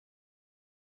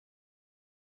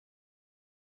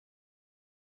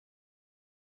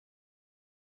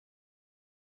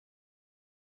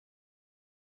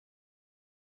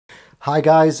Hi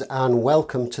guys, and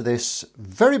welcome to this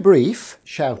very brief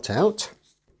shout out.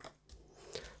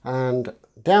 And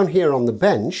down here on the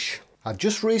bench, I've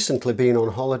just recently been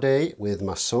on holiday with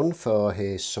my son for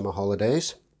his summer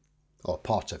holidays, or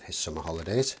part of his summer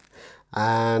holidays,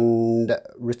 and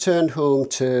returned home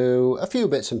to a few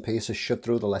bits and pieces shoved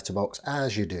through the letterbox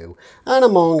as you do. And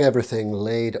among everything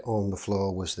laid on the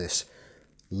floor was this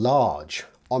large,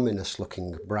 ominous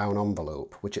looking brown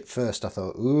envelope, which at first I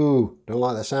thought, ooh, don't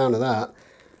like the sound of that.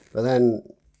 But then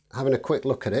having a quick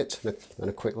look at it, and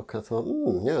a quick look, I thought,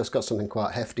 yeah, it's got something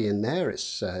quite hefty in there.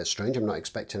 It's strange, I'm not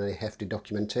expecting any hefty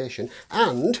documentation.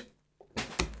 And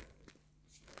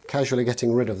casually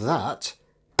getting rid of that,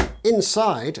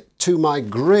 inside, to my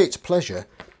great pleasure,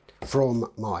 from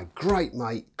my great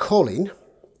mate Colin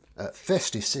at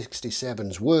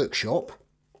Festa67's workshop,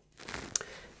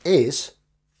 is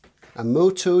a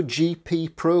Moto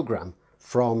GP program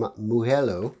from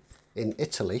Mugello in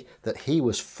Italy that he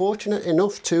was fortunate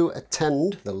enough to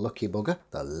attend, the lucky bugger,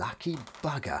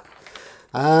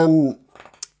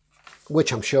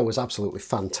 which I'm sure was absolutely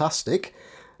fantastic.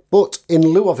 But in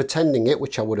lieu of attending it,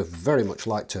 which I would have very much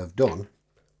liked to have done,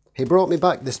 he brought me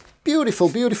back this beautiful,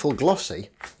 beautiful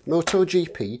glossy Moto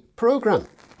GP program.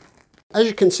 As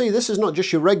you can see, this is not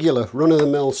just your regular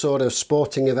run-of-the-mill sort of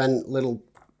sporting event little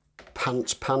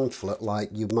pants pamphlet like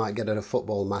you might get at a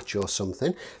football match or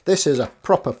something. This is a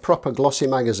proper glossy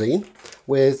magazine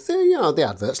with, you know, the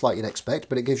adverts like you'd expect,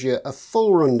 but it gives you a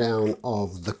full rundown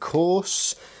of the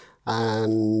course,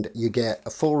 and you get a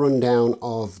full rundown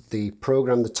of the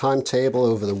program, the timetable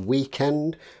over the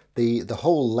weekend, the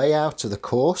whole layout of the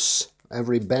course,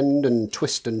 every bend and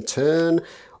twist and turn,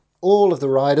 all of the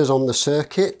riders on the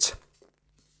circuit,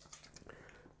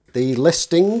 the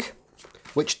listing,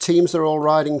 which teams they're all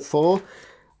riding for,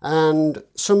 and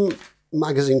some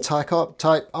magazine type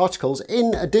articles,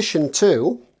 in addition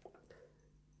to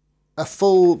a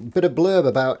full bit of blurb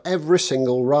about every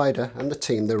single rider and the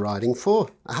team they're riding for.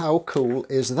 How cool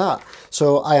is that?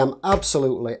 So I am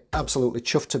absolutely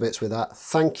chuffed to bits with that.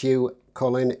 Thank you,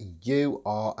 Colin. You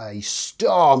are a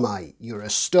star, mate. You're a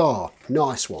star.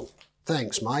 Nice one.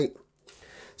 Thanks, mate.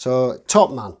 So,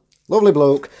 top man. Lovely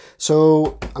bloke.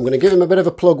 So I'm going to give him a bit of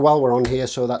a plug while we're on here.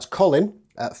 So that's Colin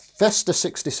at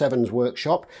Festa67's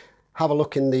workshop. Have a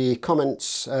look in the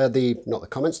comments,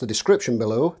 the description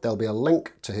below. There'll be a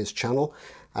link to his channel.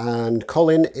 And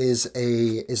Colin is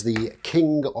the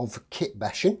king of kit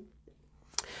bashing.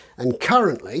 And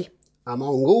currently,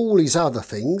 among all his other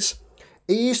things,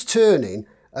 he's turning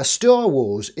a Star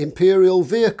Wars Imperial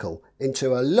vehicle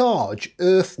into a large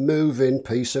earth-moving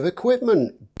piece of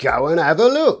equipment. Go and have a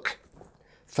look.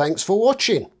 Thanks for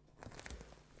watching.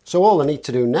 So all I need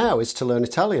to do now is to learn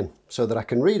Italian so that I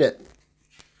can read it.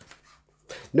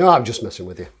 No, I'm just messing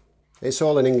with you. It's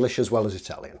all in English as well as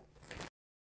Italian.